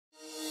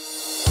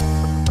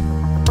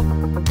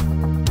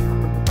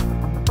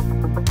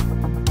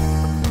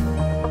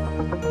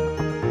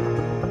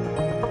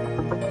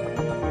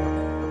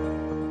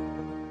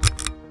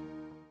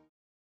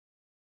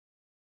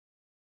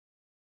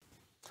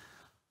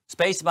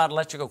Space about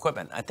electrical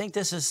equipment. I think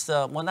this is,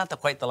 well, not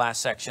quite the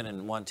last section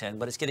in 110,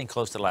 but it's getting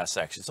close to the last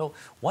section. So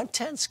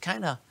 110's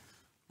kind of,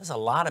 there's a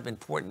lot of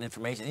important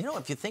information. You know,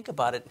 if you think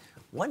about it,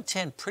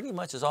 110 pretty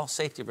much is all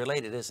safety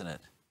related, isn't it?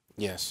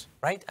 Yes.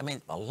 Right? I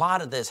mean, a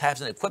lot of this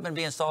has equipment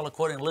being installed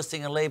according to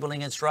listing and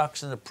labeling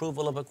instructions,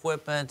 approval of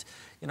equipment.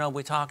 You know,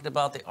 we talked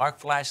about the arc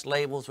flash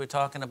labels. We're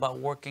talking about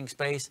working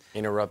space.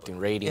 Interrupting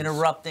ratings.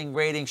 Interrupting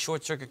rating,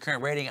 short circuit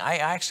current rating. I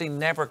actually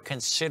never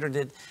considered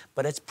it,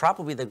 but it's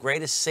probably the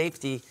greatest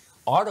safety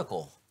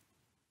article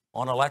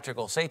on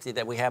electrical safety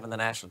that we have in the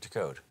National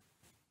Code.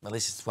 At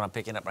least it's what I'm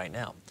picking up right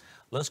now.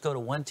 Let's go to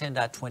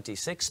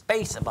 110.26,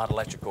 space about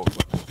electrical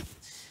equipment.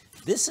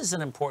 This is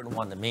an important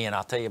one to me, and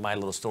I'll tell you my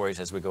little stories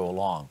as we go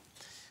along.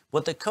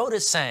 What the code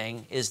is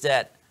saying is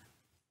that,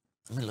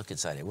 let me look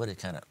inside here. What it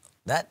kind of,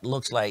 that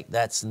looks like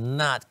that's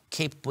not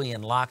capably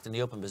and locked in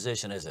the open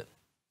position, is it?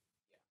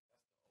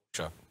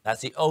 Sure.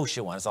 That's the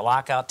OSHA one. It's a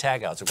lockout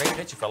tagout. It's a great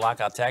picture for a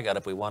lockout tagout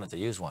if we wanted to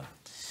use one.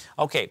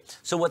 Okay,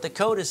 so what the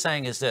code is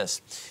saying is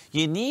this.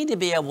 You need to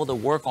be able to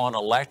work on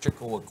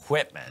electrical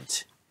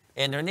equipment,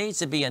 and there needs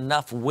to be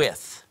enough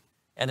width,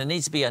 and there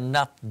needs to be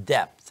enough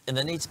depth, and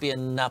there needs to be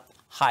enough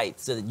height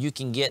so that you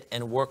can get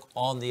and work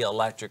on the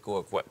electrical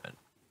equipment.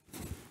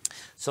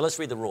 So let's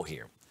read the rule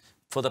here.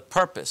 For the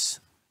purpose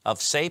of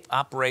safe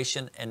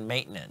operation and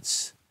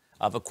maintenance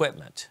of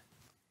equipment,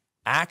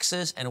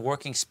 access and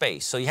working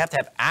space. So you have to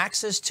have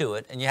access to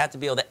it, and you have to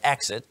be able to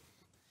exit,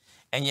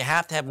 and you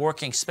have to have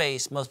working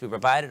space must be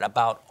provided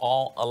about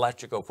all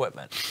electrical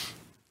equipment.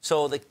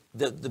 So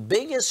the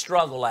biggest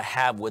struggle I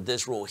have with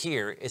this rule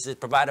here is to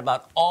provide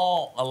about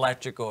all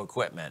electrical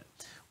equipment.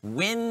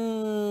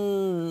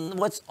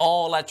 What's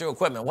all electrical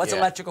equipment? What's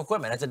electrical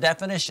equipment? That's a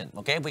definition,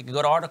 okay? If we can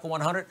go to Article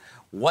 100,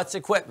 what's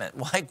equipment?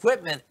 Well,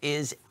 equipment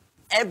is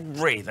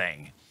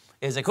everything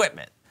is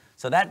equipment.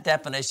 So that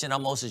definition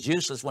almost is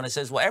useless when it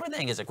says, well,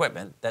 everything is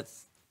equipment.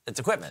 It's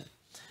equipment.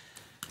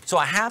 So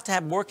I have to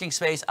have working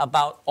space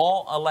about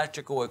all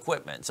electrical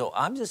equipment. So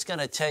I'm just going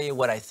to tell you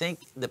what I think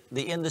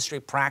the industry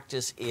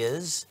practice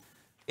is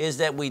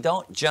that we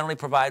don't generally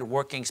provide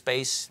working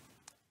space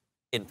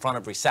in front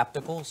of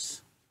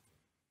receptacles,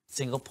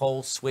 single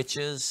pole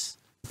switches.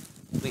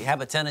 We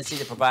have a tendency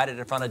to provide it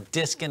in front of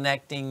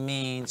disconnecting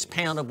means,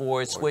 panel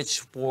boards,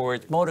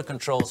 switchboards, motor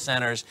control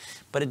centers,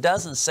 but it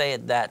doesn't say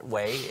it that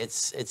way. It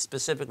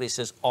specifically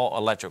says all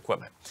electric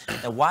equipment.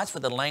 Now watch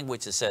what the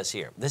language it says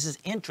here. This is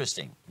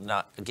interesting.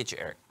 Now, I'll get you,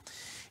 Eric.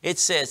 It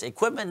says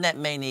equipment that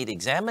may need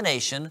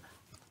examination,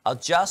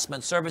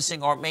 adjustment,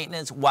 servicing, or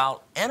maintenance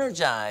while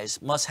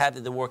energized must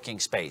have the working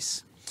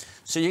space.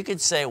 So you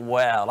could say,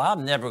 well,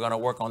 I'm never going to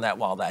work on that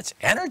while that's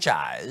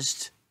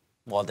energized.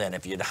 Well, then,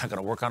 if you're not going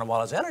to work on it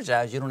while it's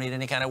energized, you don't need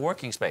any kind of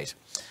working space.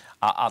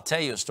 I'll tell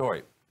you a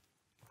story.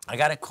 I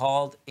got it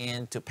called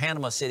into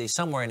Panama City.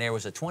 Somewhere in there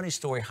was a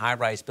 20-story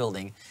high-rise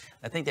building.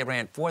 I think they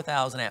ran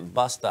 4,000 amp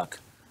bus duct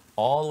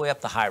all the way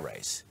up the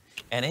high-rise.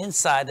 And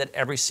inside that,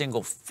 every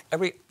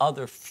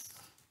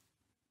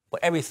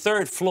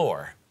third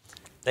floor,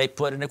 they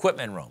put an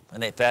equipment room.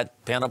 And they had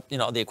panel,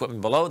 the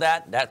equipment below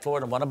that floor,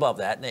 and the one above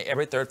that. And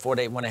every third floor,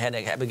 they went ahead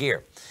and have a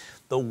gear.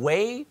 The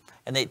way...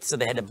 So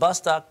they had a bus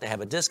duct, they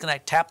have a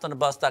disconnect, tapped on the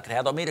bus duct, it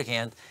had a meter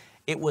can.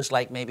 It was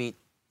like maybe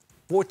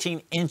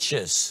 14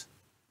 inches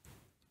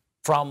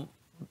from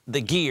the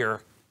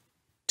gear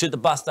to the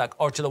bus duct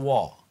or to the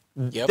wall.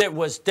 Yep. There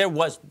was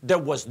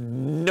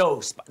no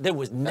spot. There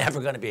was never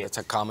going to be. It's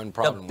a common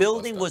problem. The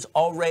building was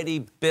already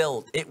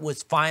built. It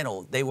was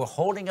final. They were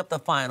holding up the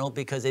final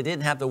because they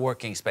didn't have the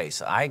working space.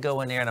 So I go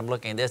in there and I'm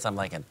looking at this. I'm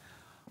like,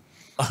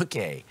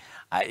 okay.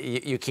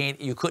 You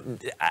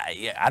couldn't,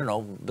 I don't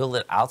know, build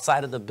it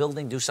outside of the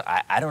building, do so.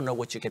 I don't know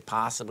what you could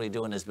possibly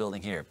do in this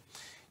building here.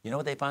 You know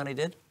what they finally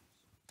did?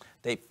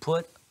 They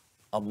put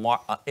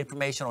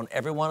information on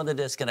every one of the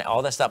disconnect,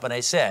 all that stuff, and they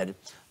said,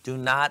 do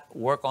not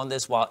work on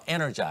this while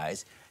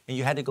energized. And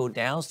you had to go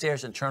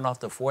downstairs and turn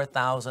off the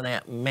 4,000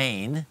 amp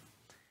main.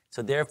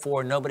 So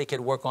therefore, nobody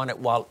could work on it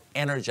while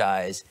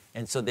energized.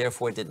 And so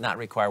therefore, it did not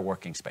require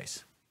working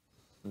space.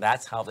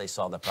 That's how they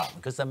solved the problem.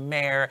 Because the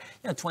mayor,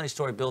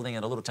 20-story building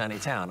in a little tiny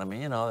town. I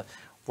mean,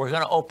 we're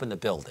going to open the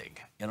building.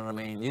 You know what I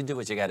mean? You do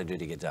what you got to do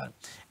to get done.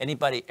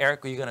 Anybody,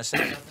 Eric, were you going to say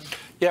something?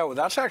 Yeah, well,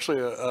 that's actually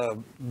a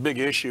big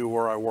issue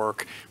where I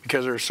work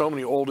because there's so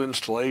many old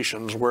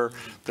installations where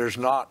there's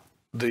not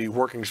the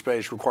working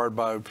space required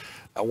by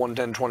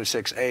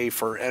 110.26a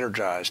for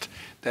energized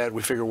that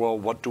we figure, well,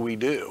 what do we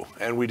do?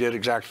 And we did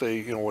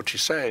exactly, what you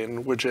say,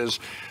 and which is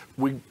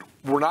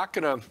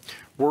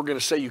we're going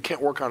to say you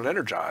can't work on it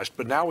energized,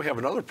 but now we have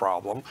another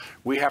problem.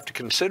 We have to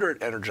consider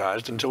it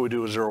energized until we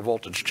do a zero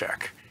voltage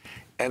check.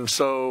 And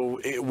so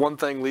one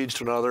thing leads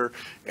to another,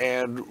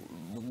 and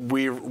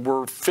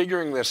we're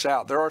figuring this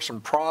out. There are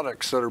some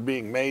products that are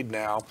being made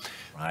now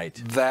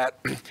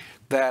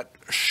that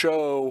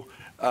show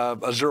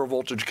a zero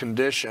voltage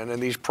condition,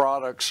 and these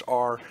products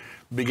are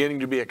beginning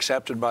to be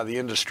accepted by the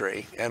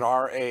industry, and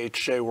our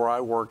AHJ where I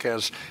work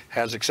has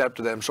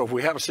accepted them. So if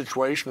we have a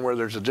situation where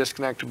there's a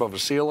disconnect above a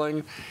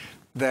ceiling,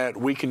 that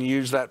we can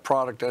use that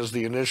product as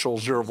the initial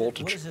zero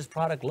voltage. What does this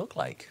product look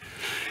like?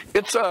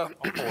 It's a. I'll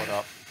pull it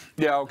up.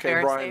 Yeah, okay,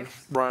 Very Brian.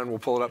 safe. Brian will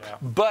pull it up. Yeah.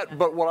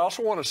 But what I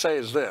also want to say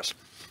is this.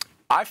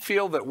 I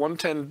feel that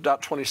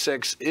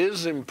 110.26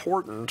 is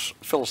important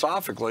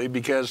philosophically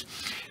because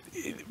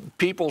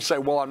people say,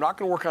 well, I'm not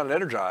going to work on it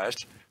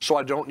energized, so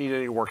I don't need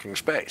any working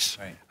space.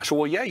 Right. I said,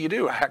 well, yeah, you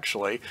do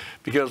actually,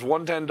 because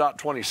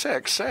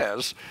 110.26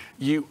 says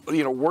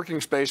working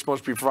space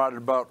must be provided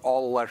about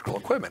all electrical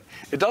equipment.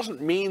 It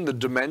doesn't mean the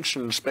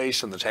dimension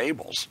space in the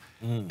tables.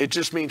 It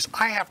just means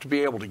I have to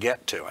be able to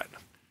get to it.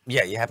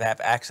 Yeah, you have to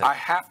have access. I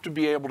have to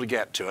be able to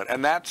get to it,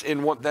 and that's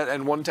in what that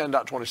and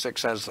 110.26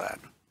 says that.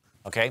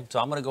 Okay, so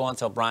I'm going to go on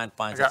until Brian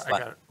finds I it.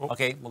 got it. Oh.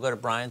 Okay, we'll go to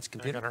Brian's I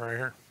got computer. it right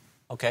here.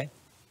 Okay.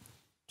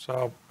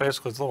 So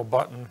basically, it's a little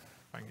button. If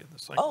I can get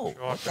this thing Oh, to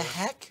show what up the here.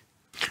 heck?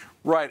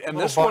 Right, and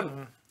Little this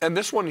button.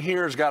 this one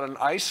here has got an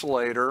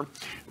isolator,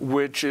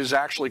 which is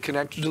actually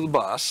connected to the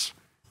bus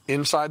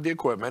inside the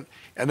equipment,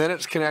 and then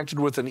it's connected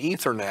with an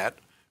Ethernet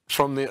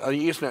from the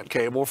Ethernet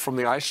cable from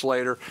the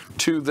isolator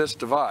to this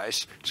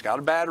device. It's got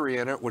a battery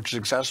in it, which is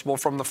accessible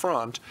from the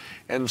front,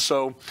 and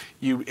so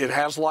it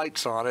has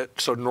lights on it.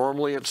 So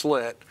normally it's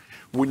lit.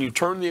 When you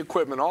turn the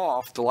equipment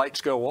off, the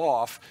lights go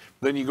off.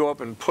 Then you go up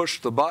and push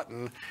the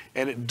button,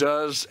 and it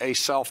does a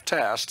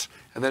self-test,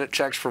 and then it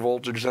checks for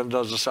voltage, then it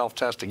does a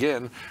self-test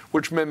again,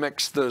 which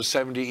mimics the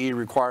 70E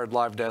required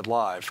live dead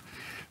live.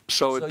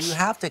 So you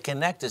have to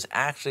connect this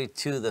actually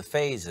to the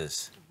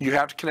phases, you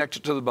have to connect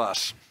it to the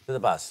bus. to the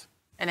bus.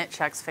 And it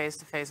checks phase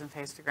to phase and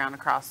phase to ground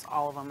across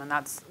all of them. And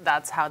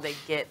that's how they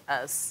get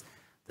us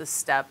the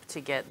step to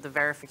get the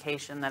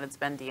verification that it's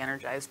been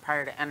de-energized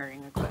prior to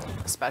entering equipment,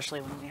 especially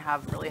when we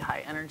have really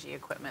high energy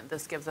equipment.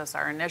 This gives us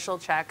our initial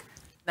check,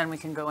 then we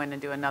can go in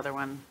and do another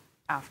one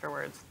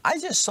afterwards. I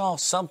just saw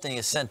something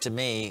is sent to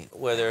me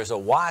where there's a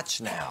watch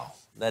now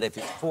that if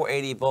it's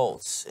 480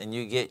 volts and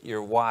you get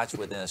your watch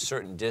within a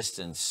certain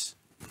distance,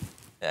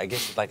 I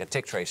guess it's like a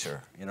tick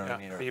tracer, you know what I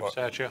mean? Beeps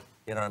at you.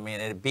 You know what I mean?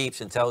 It beeps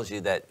and tells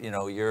you that,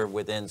 you're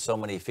within so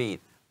many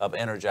feet of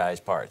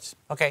energized parts.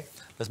 Okay,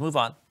 let's move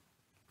on.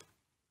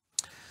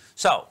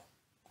 So,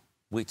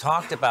 we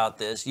talked about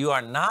this. You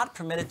are not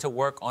permitted to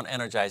work on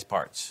energized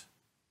parts.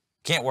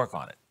 Can't work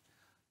on it.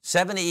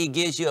 70E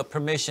gives you a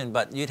permission,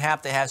 but you'd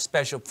have to have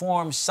special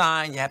forms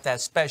signed. You have to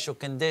have special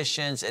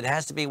conditions. It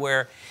has to be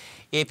where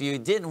if you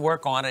didn't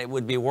work on it, it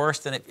would be worse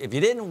than if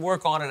you didn't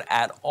work on it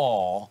at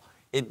all,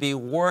 it'd be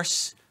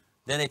worse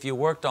than if you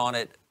worked on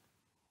it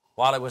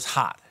while it was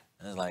hot.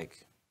 And it's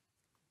like,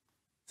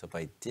 so if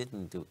I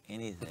didn't do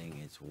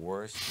anything, it's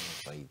worse than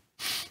if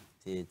I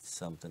did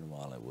something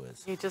while it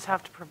was. You just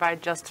have to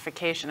provide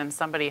justification, and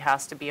somebody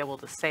has to be able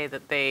to say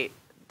that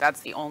that's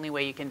the only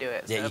way you can do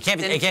it. Yeah, So you if can't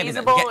be- it's it can't be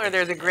done. infeasible You can't- or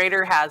there's a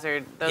greater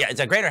hazard. Yeah, it's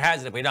a greater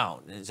hazard if we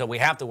don't. So we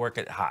have to work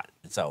it hot.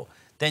 So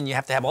then you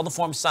have to have all the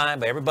forms signed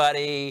by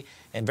everybody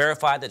and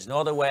verified there's no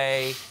other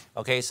way.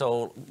 Okay,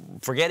 so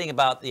forgetting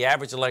about the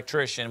average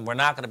electrician, we're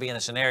not going to be in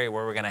a scenario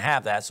where we're going to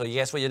have that. So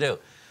guess what you do?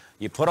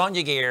 You put on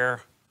your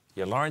gear,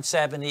 you learn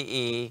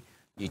 70E,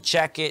 you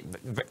check it,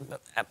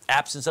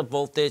 absence of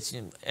voltage,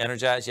 you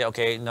energize, yeah,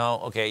 okay, no,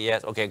 okay,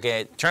 yes,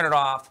 okay, turn it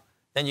off.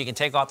 Then you can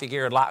take off your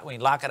gear, when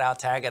you lock it out,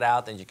 tag it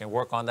out, then you can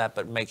work on that,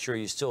 but make sure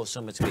you still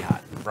assume it's going to be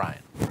hot. Brian.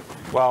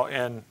 Well,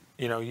 and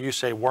you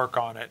say work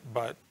on it,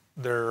 but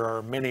there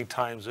are many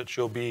times that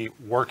you'll be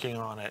working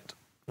on it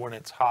when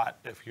it's hot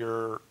if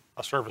you're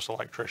a service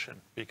electrician,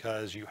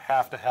 because you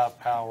have to have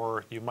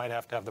power. You might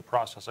have to have the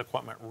process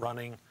equipment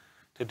running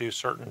to do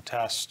certain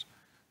tests,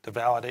 to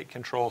validate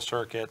control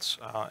circuits,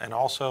 and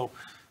also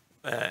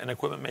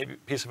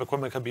piece of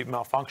equipment could be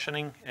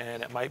malfunctioning,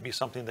 and it might be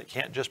something that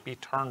can't just be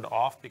turned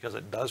off because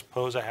it does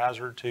pose a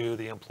hazard to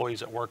the employees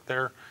that work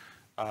there.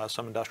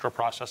 Some industrial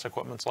process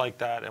equipment's like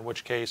that, in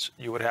which case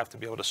you would have to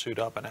be able to suit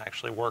up and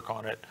actually work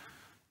on it,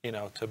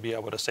 to be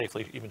able to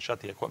safely even shut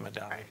the equipment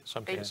down in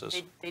some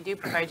cases. They do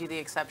provide you the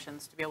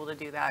exceptions to be able to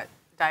do that,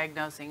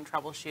 diagnosing,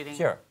 troubleshooting.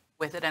 Sure.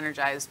 With it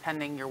energized,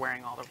 pending you're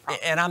wearing all the proper.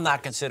 And I'm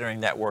not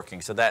considering that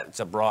working, so that's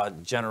a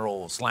broad,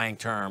 general slang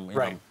term.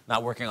 Right.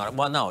 Not working on it.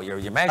 Well, no, you're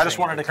measuring. I just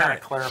wanted to your kind of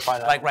current. clarify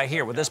that. Like right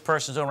here, what this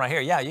person's doing right here.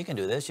 Yeah, you can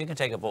do this. You can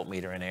take a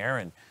voltmeter in there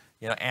and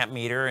amp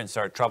meter and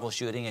start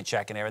troubleshooting and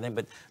checking everything.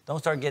 But don't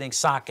start getting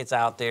sockets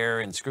out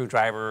there and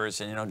screwdrivers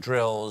and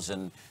drills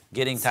and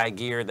getting tight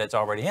gear that's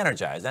already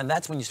energized. And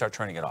that's when you start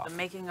turning it off. The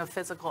making a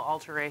physical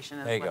alteration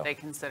There you is what go. they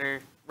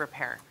consider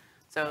repair.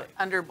 So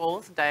under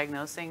both,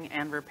 diagnosing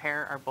and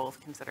repair are both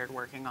considered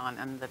working on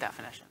in the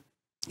definition.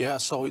 Yeah,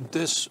 so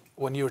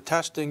when you're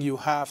testing, you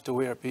have to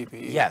wear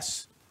PPE.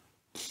 Yes.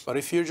 But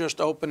if you're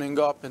just opening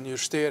up and you're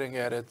staring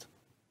at it,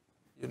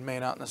 you may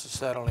not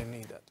necessarily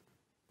need it.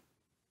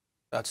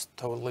 That's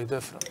totally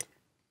different.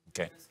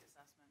 Okay.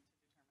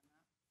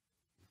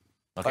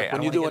 Like Okay.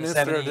 when you do an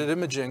infrared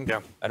imaging,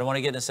 I don't want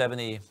to get into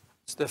 70,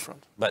 it's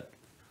different. but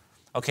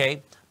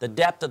okay. The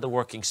depth of the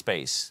working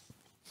space,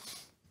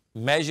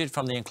 measured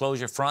from the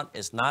enclosure front,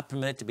 is not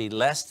permitted to be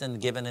less than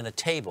given in a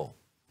table,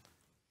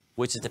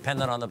 which is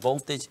dependent on the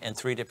voltage and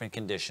 3 different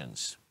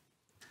conditions.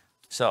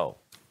 So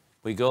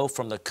we go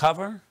from the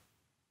cover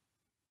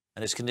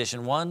And there's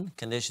condition 1,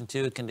 condition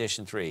 2,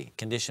 condition 3.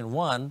 Condition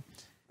 1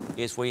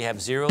 is where you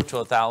have 0 to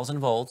 1,000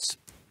 volts,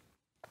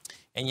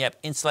 and you have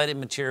insulated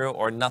material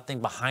or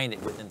nothing behind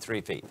it within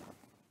 3 feet.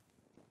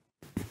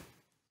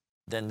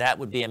 Then that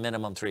would be a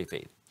minimum 3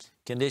 feet.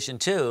 Condition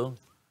 2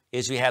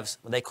 is we have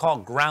what they call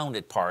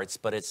grounded parts,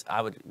 but it's,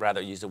 I would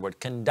rather use the word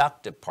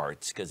conductive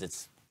parts, because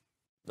it's,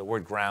 the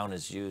word ground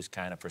is used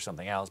kind of for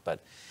something else,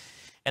 but,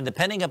 and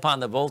depending upon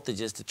the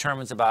voltages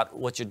determines about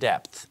what's your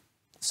depth.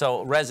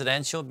 So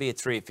residential would be at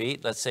 3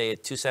 feet. Let's say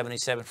at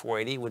 277,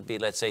 480 would be,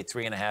 let's say,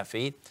 3.5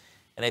 feet.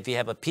 And if you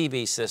have a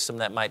PV system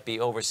that might be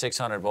over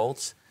 600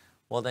 volts,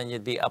 well, then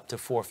you'd be up to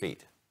 4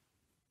 feet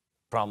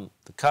from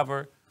the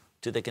cover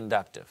to the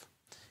conductive.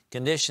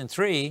 Condition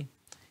 3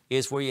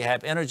 is where you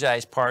have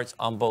energized parts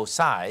on both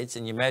sides,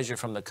 and you measure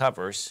from the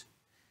covers,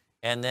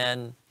 and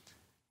then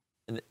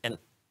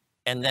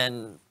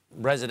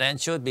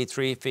residential would be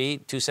 3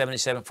 feet.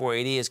 277,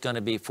 480 is going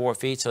to be 4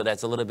 feet, so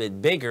that's a little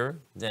bit bigger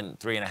than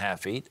 3.5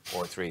 feet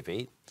or 3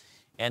 feet.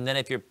 And then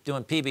if you're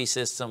doing PV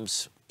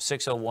systems,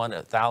 601 to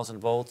 1,000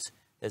 volts,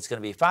 it's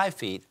going to be 5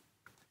 feet,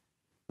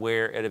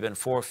 where it would have been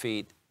 4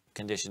 feet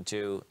condition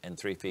 2 and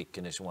 3 feet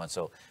condition 1.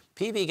 So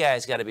PV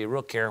guys got to be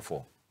real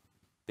careful,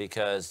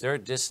 because their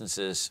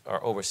distances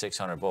are over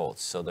 600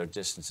 volts, so their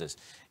distances.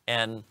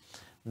 And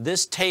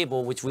this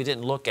table, which we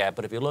didn't look at,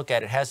 but if you look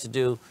at it, has to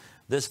do,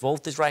 this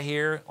voltage right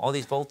here, all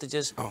these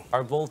voltages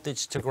are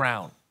voltage to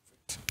ground.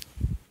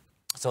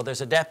 So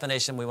there's a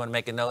definition we want to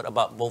make a note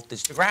about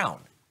voltage to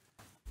ground.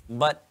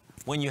 But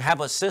when you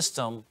have a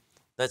system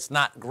that's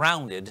not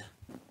grounded,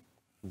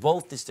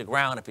 voltage to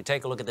ground, if you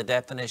take a look at the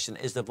definition,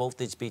 is the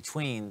voltage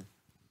between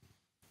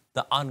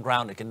the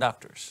ungrounded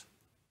conductors.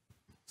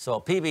 So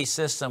a PV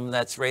system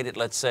that's rated,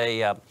 let's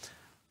say,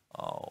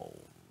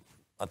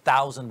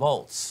 1,000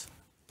 volts,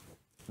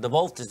 the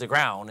voltage to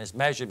ground is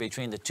measured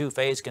between the two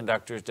phase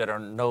conductors that are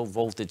no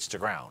voltage to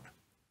ground.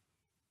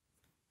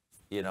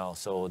 You know,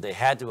 so they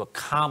had to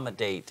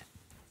accommodate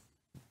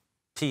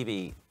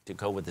PV to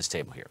go with this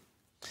table here.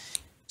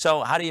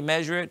 So how do you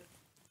measure it?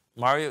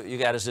 Mario, you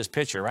got us this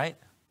picture, right?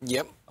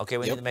 Yep. Okay,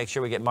 we need to make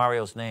sure we get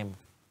Mario's name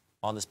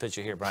on this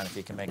picture here, Brian, if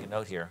you can make a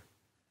note here.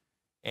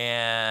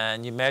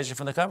 And you measure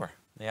from the cover,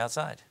 the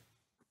outside.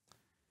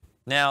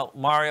 Now,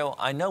 Mario,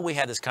 I know we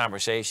had this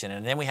conversation,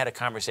 and then we had a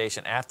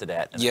conversation after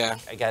that. And yeah.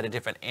 I got a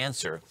different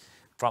answer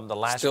from the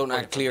last. Still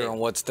not clear on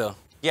what's the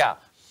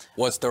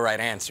right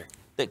answer.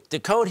 The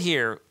code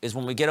here is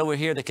when we get over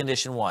here to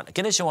condition 1.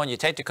 Condition 1, you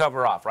take the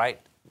cover off, right?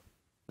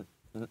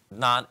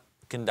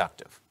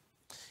 Non-conductive.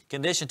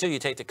 Condition 2, you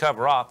take the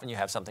cover off and you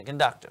have something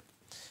conductive.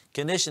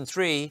 Condition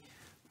 3,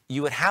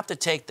 you would have to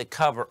take the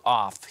cover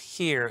off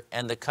here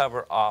and the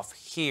cover off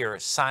here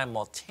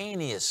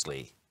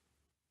simultaneously.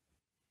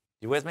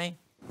 You with me?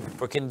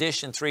 For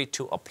condition 3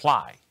 to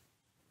apply.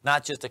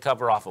 Not just the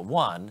cover off of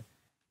 1,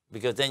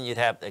 because then you'd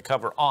have the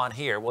cover on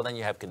here. Well, then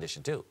you have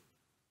condition 2.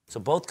 So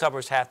both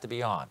covers have to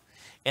be on.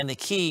 And the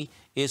key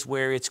is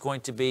where it's going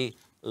to be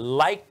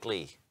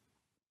likely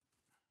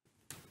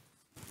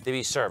to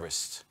be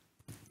serviced.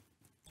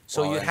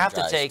 So you have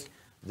to take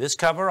this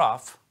cover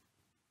off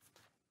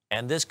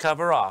and this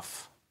cover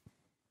off.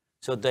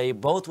 So they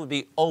both would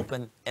be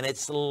open, and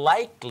it's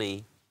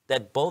likely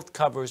that both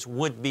covers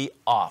would be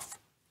off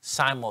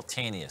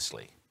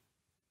simultaneously.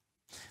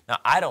 Now,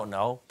 I don't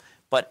know,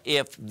 but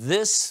if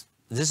this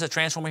is a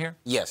transformer here?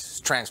 Yes,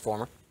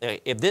 transformer.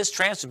 If this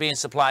transformer is being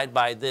supplied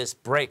by this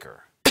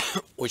breaker,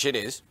 which it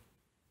is,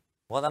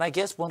 well, then I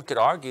guess one could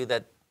argue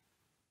that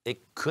it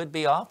could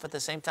be off at the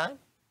same time.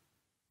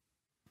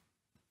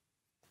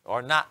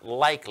 Or not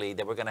likely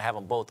that we're going to have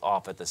them both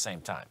off at the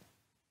same time.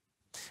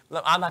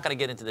 Look, I'm not going to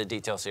get into the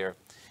details here.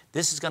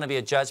 This is going to be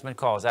a judgment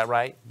call, is that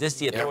right? This is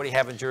the authority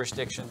having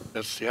jurisdiction?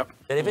 Yes, yep.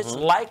 That if it's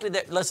likely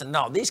that, listen,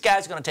 no, these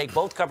guys are going to take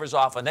both covers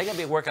off and they're going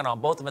to be working on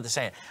both of them at the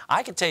same time.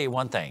 I can tell you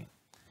one thing.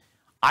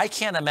 I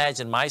can't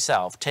imagine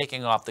myself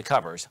taking off the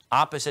covers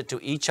opposite to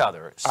each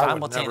other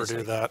simultaneously. I would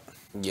never do that.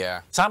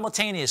 Yeah.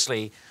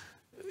 Simultaneously,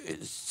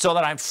 so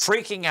that I'm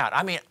freaking out.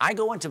 I mean, I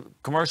go into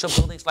commercial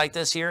buildings like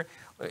this here,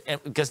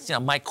 because, you know,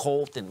 Mike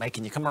Holt and Mike,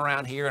 can you come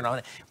around here? And all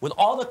that. With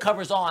all the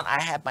covers on,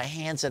 I have my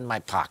hands in my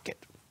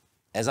pocket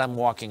as I'm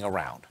walking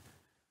around.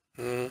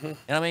 Mm-hmm. You know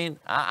what I mean?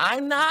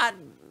 I'm not,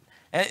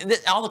 and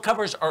all the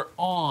covers are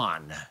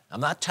on. I'm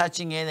not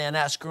touching it and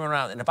not screwing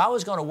around. And if I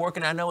was going to work,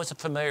 and I know it's a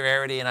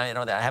familiarity, and I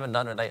know that I haven't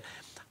done it,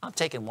 I'm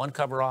taking one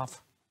cover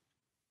off,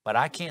 but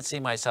I can't see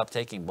myself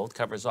taking both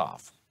covers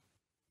off.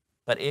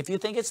 But if you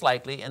think it's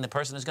likely and the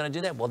person is going to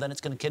do that, well, then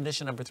it's going to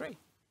condition number 3.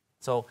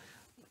 So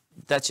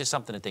that's just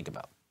something to think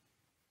about.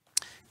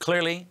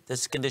 Clearly,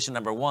 this is condition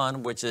number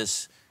 1, which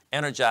is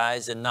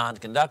energized and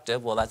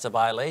non-conductive. Well, that's a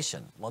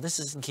violation. Well, this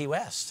is in Key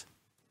West.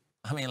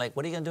 I mean, like,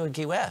 what are you going to do in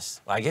Key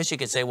West? Well, I guess you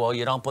could say, well,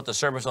 you don't put the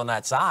service on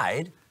that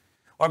side.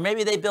 Or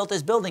maybe they built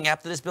this building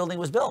after this building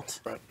was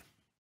built. Right.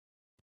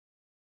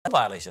 A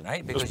violation,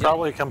 right? Because it was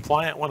probably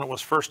compliant when it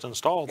was first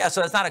installed. Yeah,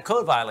 so it's not a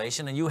code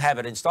violation, and you have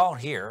it installed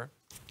here,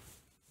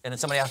 and then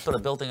somebody else put a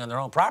building on their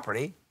own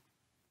property.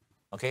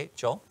 Okay,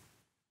 Joel?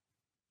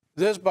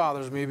 This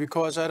bothers me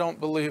because I don't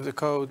believe the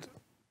code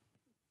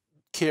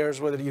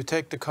cares whether you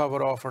take the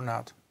cover off or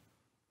not.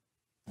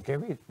 Okay,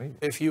 read it.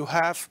 If you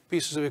have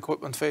pieces of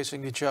equipment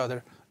facing each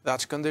other,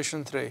 that's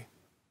condition 3.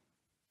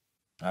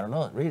 I don't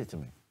know. Read it to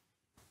me.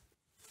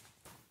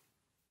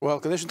 Well,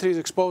 condition 3 is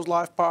exposed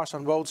live parts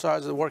on both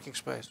sides of the working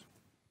space.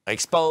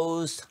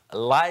 Exposed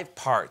live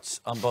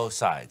parts on both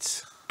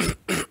sides.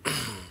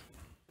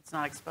 It's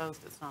not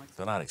exposed. It's not exposed.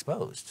 They're not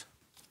exposed.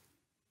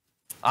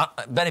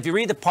 But if you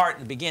read the part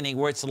in the beginning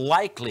where it's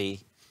likely,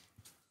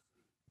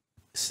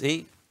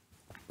 see,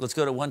 let's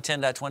go to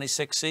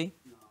 110.26c.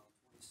 No,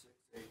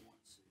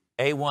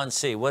 26A1C.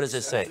 A1C, what does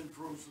it say?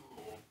 Improves the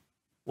rule.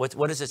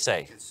 What does it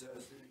say? It says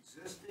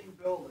in existing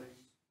buildings,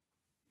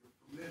 you're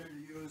permitted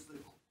to use the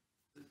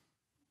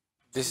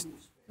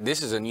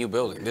This is a new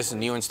building. This is a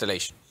new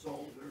installation.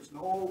 so there's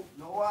no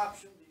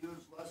option to use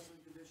less than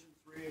condition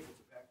 3 if it's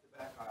a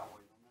back-to-back highway, no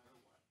matter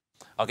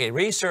what. Okay,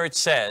 research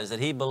says that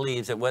he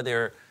believes that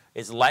whether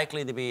it's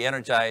likely to be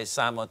energized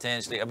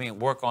simultaneously,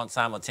 work on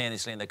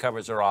simultaneously and the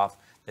covers are off,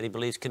 that he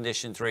believes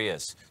condition 3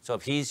 is. So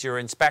if he's your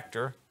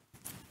inspector,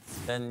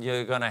 then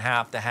you're going to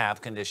have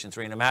condition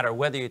 3, no matter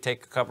whether you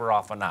take the cover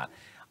off or not.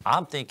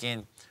 I'm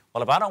thinking,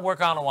 well, if I don't work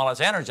on it while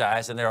it's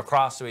energized and they're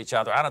across to each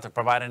other, I don't have to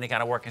provide any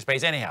kind of working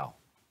space anyhow.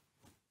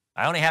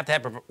 I only have to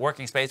have a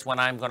working space when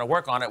I'm going to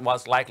work on it while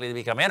it's likely to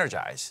become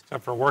energized.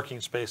 Except for working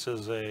space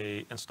is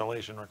a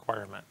installation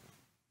requirement.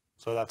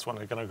 So that's when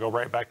they're going to go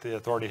right back to the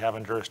authority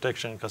having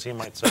jurisdiction, because he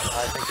might say,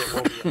 I think it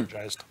will be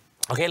energized.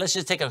 Okay, let's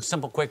just take a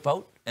simple, quick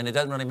vote, and it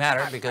doesn't really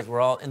matter because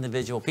we're all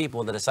individual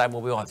people that decide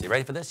what we want. You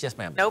ready for this? Yes,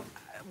 ma'am. Nope.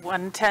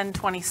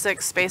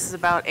 110.26 spaces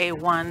about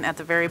A1 at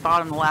the very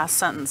bottom, the last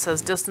sentence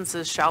says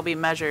distances shall be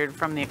measured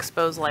from the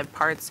exposed live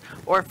parts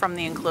or from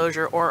the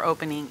enclosure or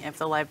opening if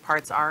the live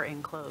parts are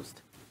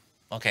enclosed.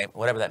 Okay,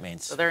 whatever that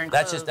means. So they're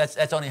that's enclosed.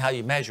 that's only how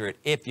you measure it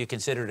if you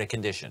consider it a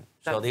condition.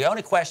 So the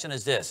only question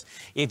is this: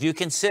 if you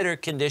consider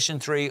condition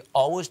 3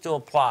 always to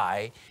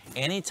apply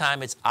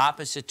anytime it's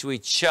opposite to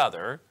each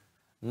other,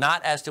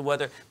 not as to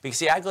whether, because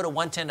see, I go to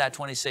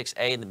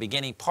 110.26a in the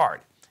beginning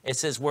part. It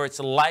says where it's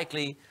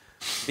likely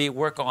be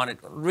work on it.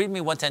 Read me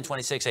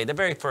 110.26a, the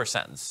very first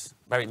sentence.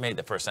 Maybe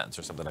the first sentence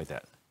or something like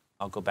that.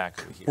 I'll go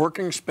back over here.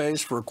 Working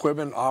space for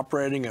equipment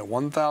operating at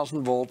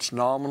 1,000 volts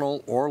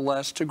nominal or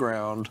less to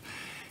ground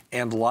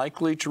and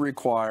likely to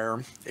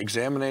require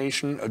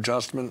examination,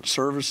 adjustment,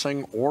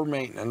 servicing, or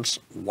maintenance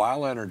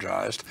while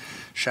energized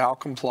shall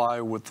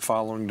comply with the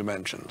following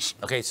dimensions.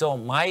 Okay, so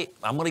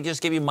I'm going to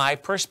just give you my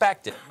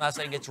perspective. I'm not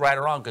saying it's right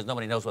or wrong because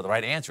nobody knows what the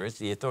right answer is.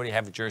 The authority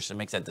having jurisdiction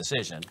makes that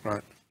decision.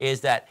 Right.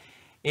 Is that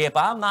if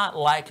I'm not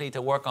likely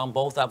to work on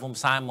both of them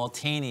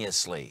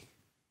simultaneously,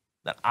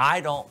 then I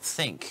don't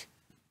think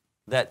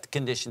that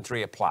condition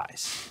 3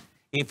 applies.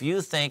 If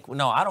you think,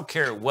 no, I don't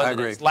care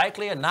whether it's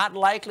likely or not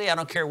likely, I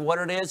don't care what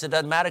it is, it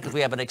doesn't matter because we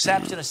have an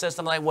exception, a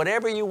system, like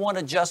whatever you want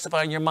to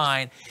justify in your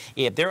mind,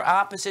 if they're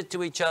opposite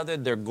to each other,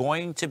 they're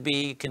going to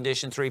be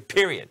condition 3,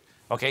 period.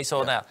 Okay,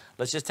 so now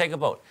let's just take a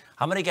vote.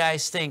 How many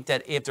guys think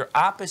that if they're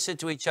opposite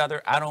to each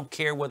other, I don't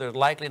care whether it's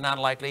likely, not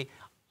likely,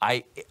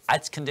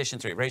 that's condition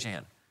 3? Raise your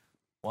hand.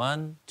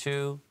 1,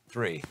 2,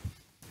 3,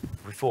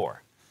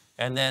 4.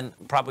 And then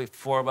probably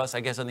 4 of us, I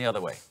guess, on the other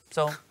way.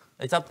 So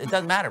it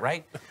doesn't matter,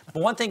 right?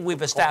 But one thing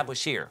we've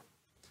established here,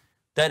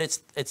 that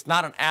it's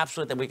not an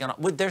absolute that we can,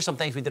 there's some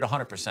things we did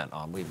 100%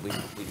 on. We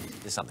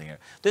did something here.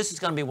 This is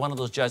going to be one of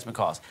those judgment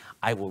calls.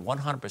 I will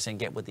 100%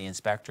 get with the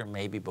inspector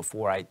maybe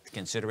before I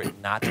consider it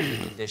not to be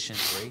condition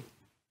 3.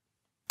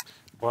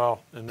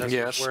 Well, and this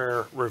is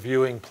where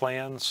reviewing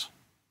plans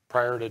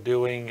prior to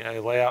doing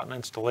a layout and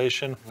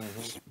installation,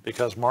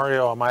 because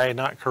Mario, am I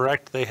not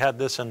correct? They had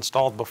this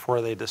installed before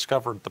they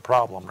discovered the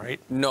problem, right?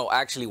 No,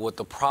 actually what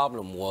the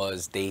problem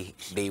was, they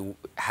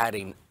had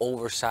an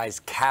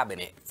oversized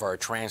cabinet for a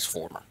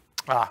transformer.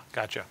 Ah,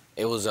 gotcha.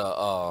 It was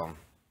a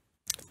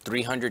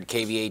 300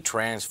 kVA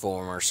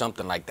transformer or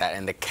something like that,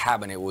 and the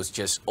cabinet was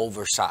just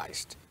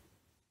oversized.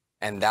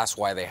 And that's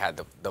why they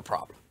had the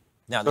problem.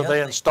 Now, So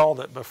they installed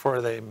it before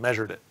they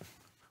measured it.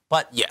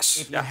 But Yes.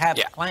 if you have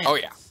plans, Oh,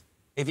 yeah.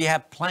 if you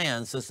have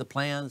plans, does the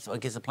plans, I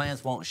guess the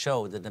plans won't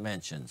show the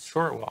dimensions.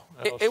 Sure it will.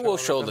 It will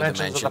show the of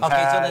dimensions. the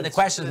Okay, so then the pads.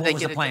 question is, They what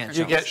was get the a plan? different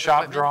You show? get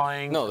shop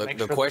drawing. No, make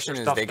the sure question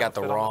that is there's they stuff got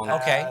the that fit on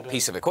wrong Okay.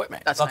 piece of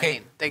equipment. That's what I Okay,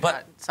 mean. They but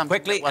got something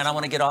quickly, that and I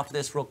want to wasn't- get off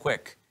this real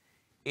quick.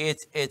 If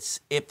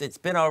it's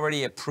been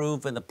already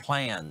approved in the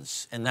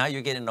plans, and now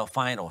you're getting the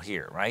final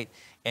here, right?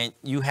 And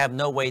you have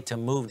no way to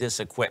move this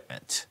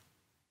equipment,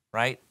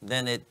 right?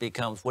 Then it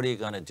becomes, what are you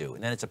going to do?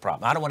 And then it's a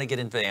problem. I don't want to get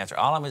into the answer.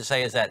 All I'm going to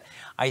say is that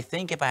I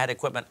think if I had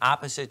equipment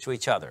opposite to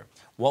each other,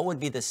 what would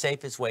be the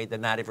safest way to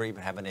not ever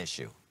even have an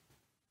issue?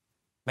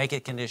 Make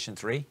it condition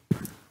 3.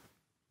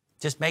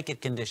 Just make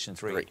it condition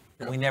 3.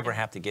 We never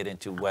have to get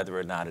into whether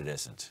or not it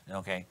isn't,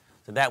 okay?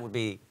 So that would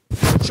be,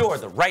 sure,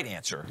 the right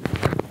answer.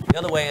 The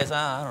other way is,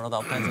 I don't know,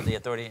 that depends on the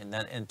authority and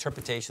then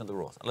interpretation of the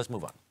rules. Let's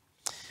move on.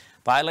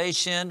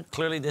 Violation,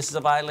 clearly this is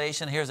a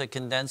violation. Here's a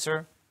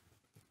condenser,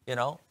 you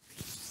know.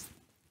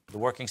 The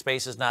working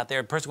space is not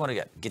there. The person want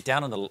to get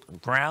down on the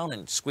ground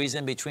and squeeze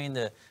in between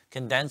the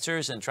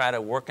condensers and try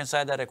to work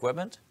inside that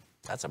equipment?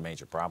 That's a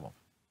major problem.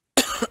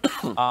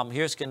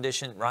 Here's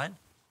condition, Ryan.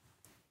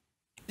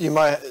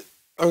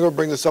 I'm going to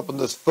bring this up in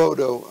this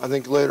photo. I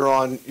think later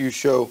on you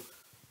show,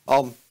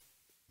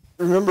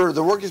 remember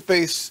the working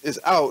space is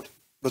out,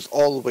 but it's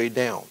all the way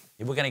down.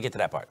 We're going to get to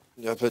that part.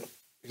 Yeah, but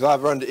because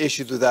I've run into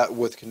issues with that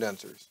with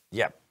condensers.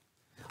 Yep.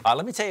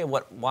 Let me tell you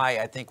why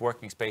I think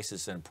working space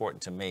is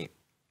important to me.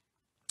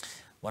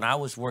 When I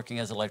was working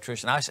as an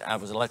electrician, I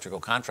was an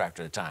electrical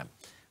contractor at the time.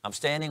 I'm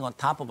standing on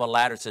top of a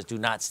ladder that says, do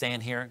not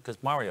stand here. Because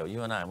Mario,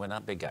 you and I, we're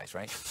not big guys,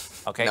 right?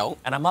 Okay. No.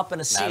 And I'm up in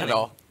a ceiling. Not at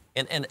all.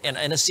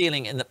 In a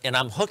ceiling, and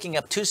I'm hooking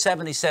up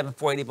 277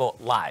 480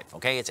 volt live,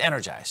 okay? It's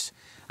energized.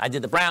 I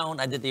did the brown,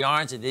 I did the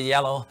orange, I did the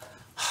yellow.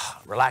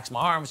 Relax my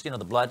arms, the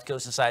blood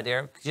goes inside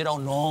there. You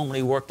don't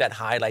normally work that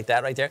high like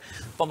that right there.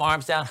 Put my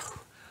arms down.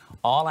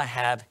 All I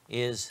have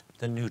is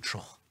the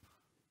neutral,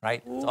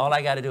 right? So all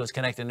I got to do is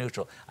connect the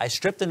neutral. I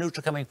strip the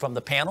neutral coming from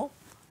the panel,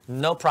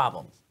 no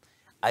problem.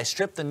 I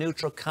strip the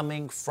neutral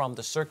coming from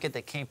the circuit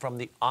that came from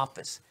the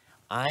office.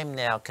 I'm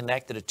now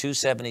connected to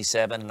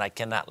 277 and I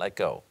cannot let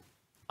go.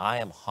 I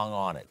am hung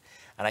on it.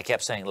 And I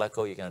kept saying, let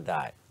go, you're going to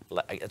die.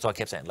 That's all I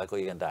kept saying, let go,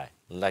 you're going to die.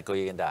 Let go,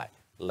 you're going to die.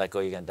 Let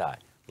go, you're going to die.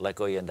 Let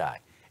go, you're going to die.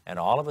 And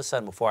all of a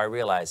sudden, before I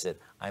realized it,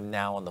 I'm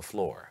now on the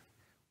floor.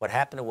 What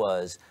happened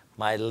was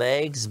my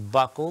legs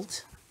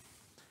buckled.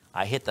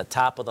 I hit the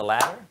top of the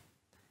ladder.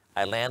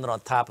 I landed on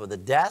top of the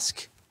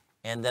desk.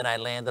 And then I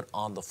landed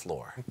on the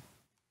floor.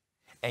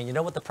 And you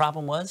know what the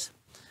problem was?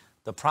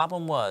 The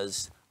problem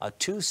was a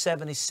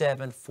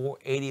 277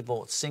 480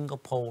 volt single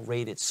pole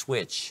rated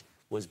switch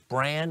was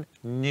brand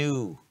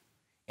new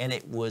and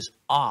it was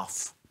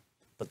off,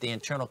 but the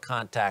internal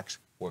contacts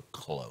were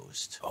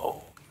closed.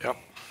 Oh, yep.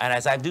 And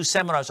as I do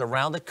seminars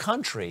around the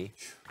country,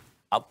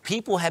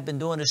 people have been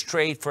doing this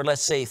trade for,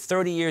 let's say,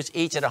 30 years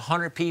each at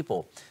 100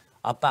 people.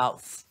 About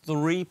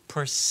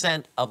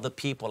 3% of the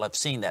people have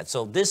seen that.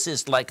 So this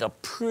is like a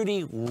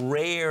pretty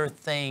rare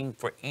thing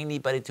for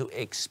anybody to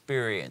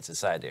experience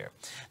inside there.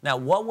 Now,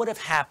 what would have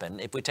happened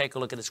if we take a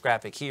look at this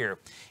graphic here,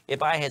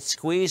 if I had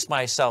squeezed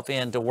myself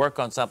in to work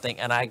on something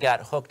and I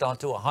got hooked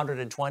onto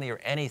 120 or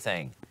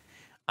anything?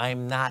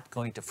 I'm not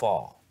going to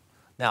fall.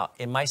 Now,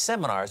 in my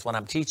seminars, when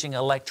I'm teaching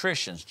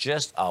electricians,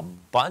 just a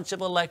bunch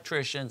of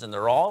electricians, and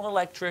they're all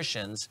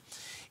electricians,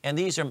 and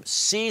these are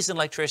seasoned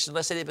electricians.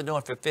 Let's say they've been doing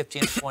it for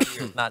 15 to 20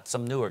 years, not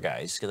some newer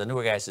guys, because the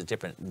newer guys is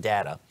different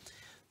data.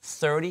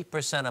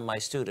 30% of my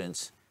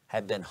students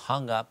have been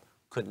hung up,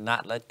 could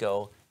not let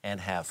go, and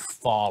have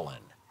fallen.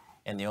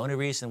 And the only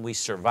reason we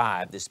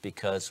survived is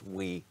because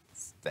we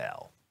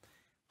fell.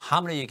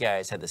 How many of you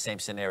guys had the same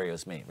scenario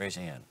as me? Raise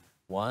your hand.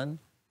 1,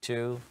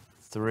 2,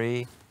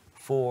 3,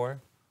 4.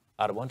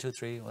 Out of 1, 2,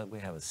 3, we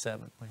have a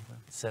 7,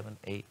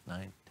 8,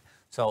 9.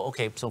 So,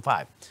 okay, so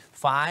 5.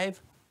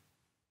 5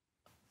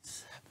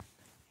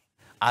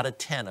 out of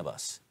 10 of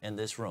us in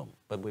this room,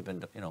 but we've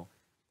been,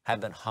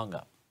 have been hung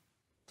up.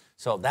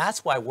 So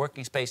that's why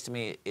working space to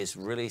me is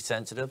really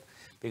sensitive,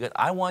 because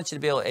I want you to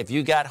be able, if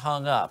you got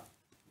hung up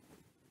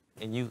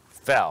and you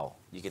fell,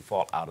 you could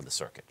fall out of the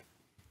circuit.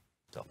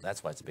 So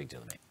that's why it's a big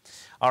deal to me.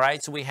 All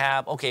right, so we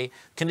have, okay,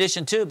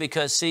 condition 2,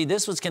 because see,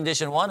 this was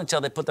condition 1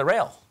 until they put the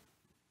rail.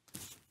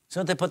 As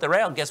soon as they put the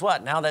rail, guess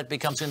what? Now that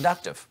becomes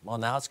conductive. Well,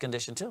 now it's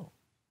condition 2.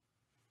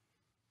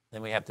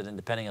 Then we have to,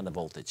 depending on the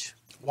voltage.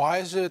 Why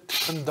is it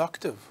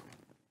conductive?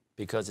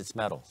 Because it's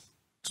metal.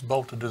 It's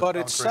bolted to the But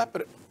concrete. it's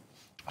separate.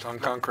 It's on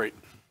concrete.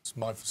 It's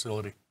my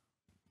facility.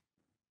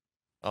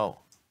 Oh,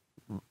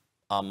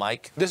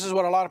 Mike? This is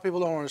what a lot of people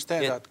don't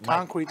understand, Yeah, that Mike.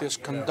 concrete is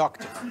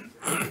conductive.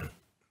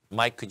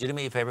 Mike, could you do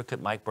me a favor?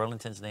 Put Mike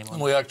Burlington's name on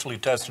it? We actually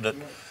tested it.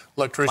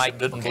 Electrician Mike,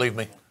 didn't okay. believe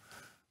me.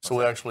 So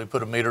we actually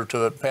put a meter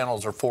to it.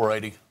 Panels are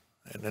 480,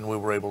 and then we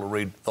were able to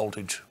read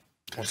voltage.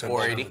 once they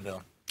bolted 480? it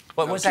down.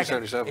 But No, one second,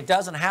 277. it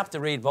doesn't have to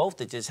read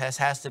voltage, it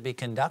has to be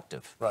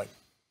conductive. Right.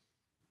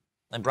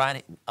 And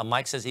Brian,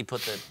 Mike says he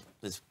put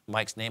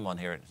Mike's name on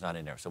here, it's not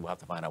in there, so we'll have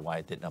to find out why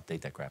it didn't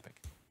update that graphic.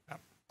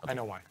 I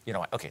know why. You know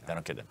why? Okay, then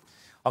okay then.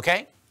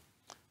 Okay?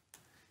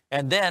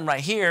 And then right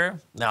here,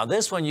 now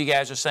this one you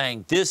guys are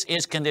saying this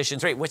is condition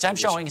 3, which I'm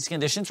showing is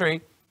condition 3.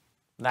 I'm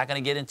not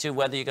going to get into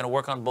whether you're going to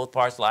work on both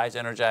parts, live,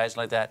 energized,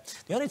 like that.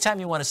 The only time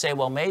you want to say,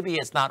 well, maybe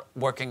it's not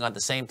working at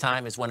the same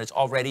time is when it's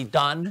already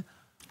done.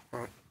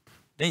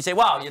 Then you say,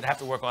 well, you'd have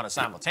to work on it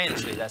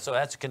simultaneously. So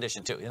that's a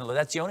condition 2.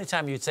 That's the only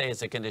time you'd say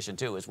it's a condition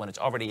 2 is when it's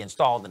already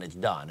installed and it's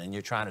done and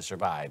you're trying to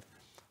survive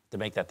to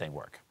make that thing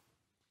work.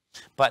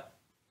 But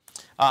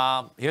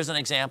here's an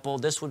example.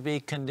 This would be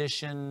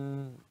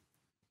condition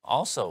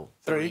also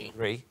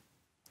 3,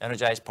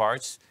 energized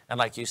parts. And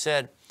like you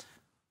said,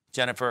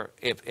 Jennifer,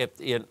 if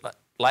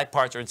light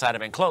parts are inside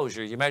of an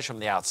enclosure, you measure from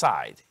the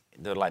outside,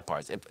 the light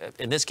parts.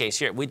 In this case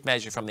here, we'd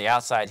measure from the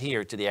outside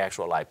here to the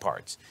actual light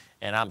parts.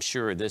 And I'm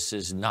sure this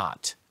is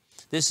not.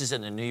 This is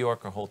in a New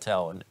Yorker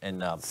hotel in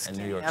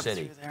New York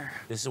City.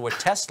 This is where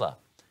Tesla,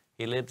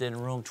 he lived in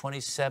room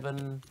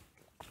 27,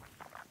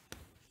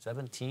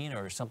 17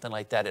 or something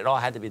like that. It all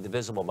had to be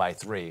divisible by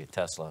 3,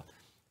 Tesla,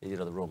 you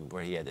know, the room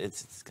where he had,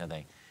 it's kind of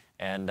thing.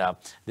 And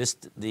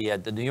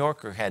the New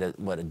Yorker had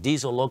a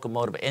diesel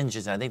locomotive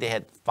engines, and I think they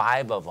had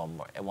 5 of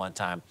them at one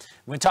time.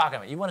 We're talking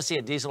about, you want to see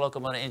a diesel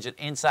locomotive engine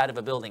inside of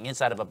a building,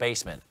 inside of a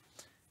basement.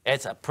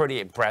 It's a pretty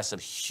impressive,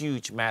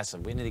 huge,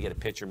 massive. We need to get a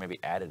picture, maybe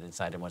added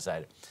inside and one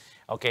side.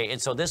 Okay, and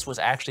so this was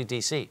actually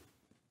DC.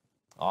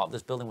 All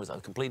this building was a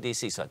complete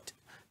DC. So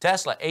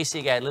Tesla,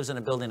 AC guy, lives in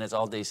a building that's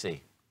all DC.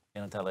 You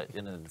know, until it,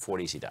 in the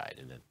 40s he died.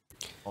 And then,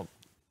 well,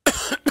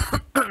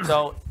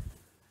 so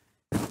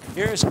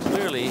here's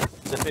clearly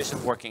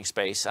sufficient working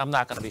space. I'm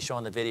not going to be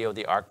showing the video of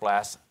the arc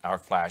flash.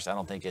 I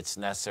don't think it's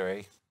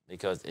necessary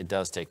because it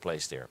does take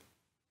place there.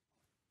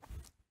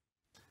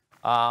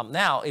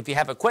 Now, if you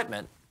have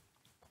equipment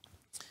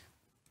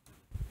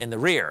in the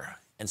rear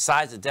and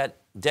sides of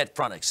dead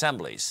front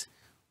assemblies,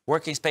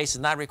 working space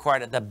is not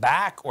required at the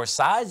back or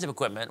sides of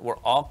equipment where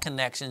all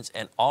connections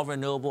and all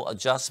renewable,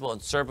 adjustable,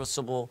 and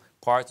serviceable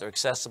parts are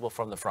accessible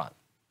from the front.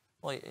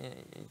 Well,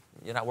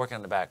 you're not working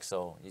on the back,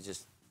 so you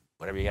just,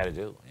 whatever you got to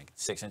do,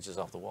 6 inches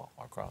off the wall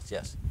or across,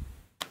 yes.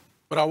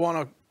 But I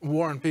want to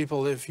warn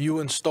people, if you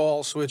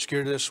install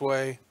switchgear this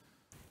way,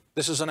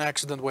 this is an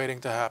accident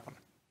waiting to happen.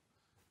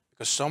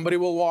 Because somebody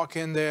will walk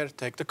in there,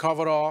 take the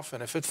cover off,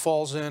 and if it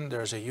falls in,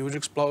 there's a huge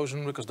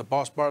explosion because the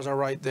bus bars are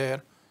right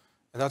there.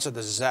 And that's a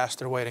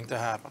disaster waiting to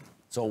happen.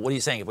 So what are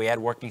you saying? If we had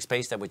working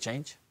space, that would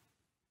change?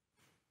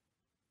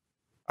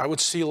 I would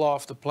seal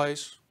off the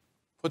place,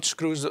 put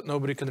screws that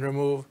nobody can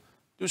remove,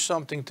 do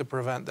something to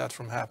prevent that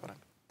from happening.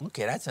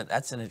 Okay, that's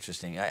an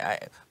interesting.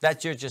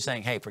 That you're just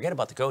saying, hey, forget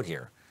about the code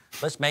here.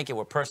 Let's make it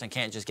where a person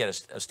can't just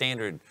get a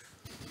standard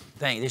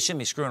thing. They shouldn't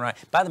be screwing around.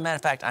 By the matter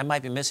of fact, I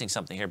might be missing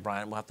something here,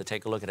 Brian. We'll have to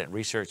take a look at it and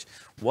research.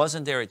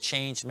 Wasn't there a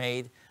change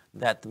made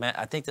that,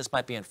 I think this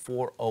might be in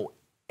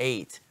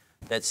 408,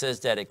 that says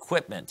that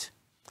equipment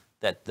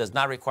that does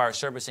not require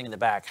servicing in the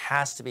back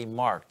has to be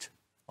marked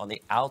on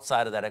the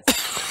outside of that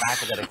equipment,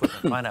 back of that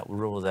equipment. Find out what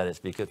rule that is,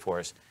 be good for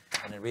us,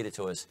 and then read it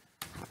to us.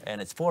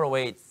 And it's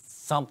 408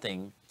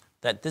 something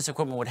that this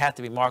equipment would have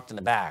to be marked in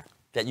the back,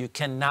 that you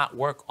cannot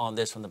work on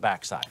this from the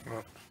back side.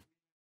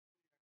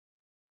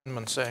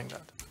 I'm saying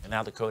that. And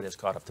now the code has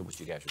caught up to what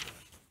you guys are doing.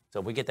 So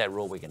if we get that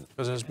rule, we can.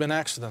 Because there's been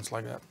accidents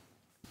like that.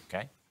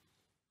 Okay.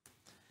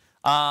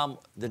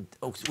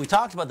 We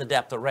talked about the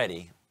depth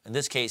already. In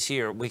this case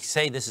here, we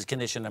say this is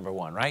condition number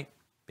 1, right?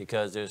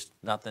 Because there's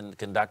nothing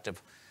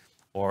conductive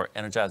or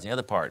energizing the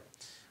other part.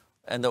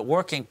 And the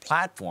working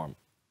platform,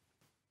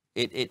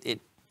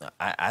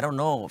 I don't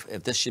know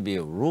if this should be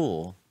a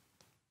rule,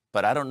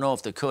 but I don't know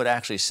if the code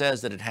actually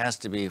says that it has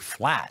to be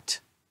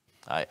flat.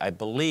 I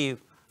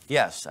believe,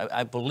 yes,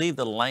 I believe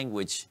the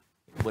language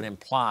would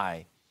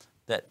imply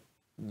that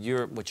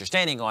what you're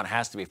standing on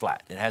has to be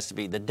flat. It has to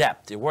be the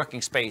depth. Your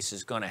working space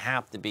is going to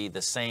have to be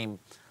the same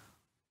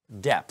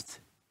depth.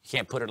 You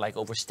can't put it like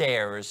over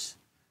stairs.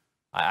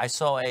 I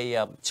saw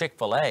a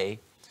Chick-fil-A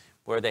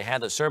where they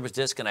had the service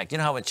disconnect. You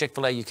know how in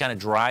Chick-fil-A you kind of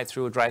drive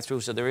through,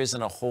 so there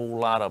isn't a whole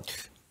lot of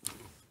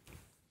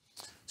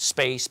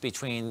space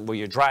between where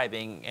you're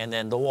driving and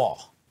then the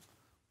wall.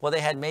 Well, they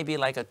had maybe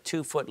like a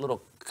 2-foot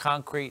little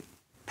concrete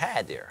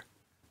pad there.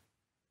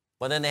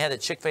 Well, then they had a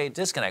Chick-fil-A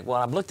disconnect.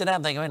 Well, I'm looking at that,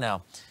 I'm thinking, wait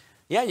now,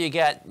 yeah, you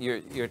got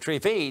your 3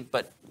 feet,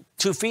 but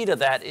 2 feet of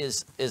that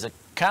is a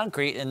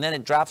concrete, and then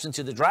it drops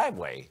into the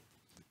driveway,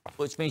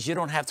 which means you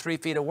don't have 3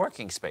 feet of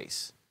working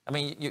space. I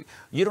mean,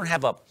 you don't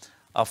have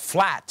a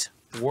flat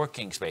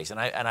working space, and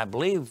I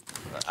believe,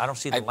 I don't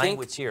see the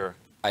language here.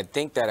 I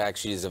think that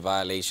actually is a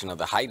violation of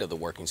the height of the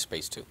working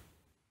space too.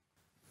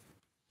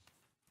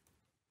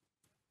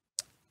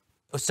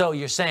 So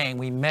you're saying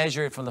we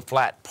measure it from the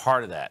flat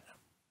part of that.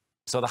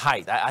 So the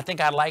height, I think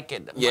I like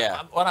it.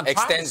 Yeah, what I'm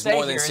extends trying to say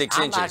more than here 6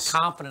 is inches. I'm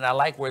not confident I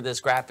like where this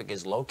graphic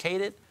is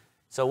located.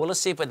 So let's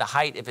see if in the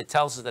height, if it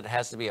tells us that it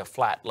has to be a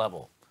flat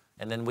level.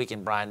 And then we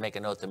can, Brian, make a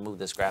note to move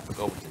this graphic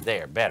over to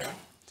there better.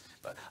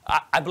 But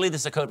I believe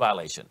this is a code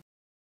violation.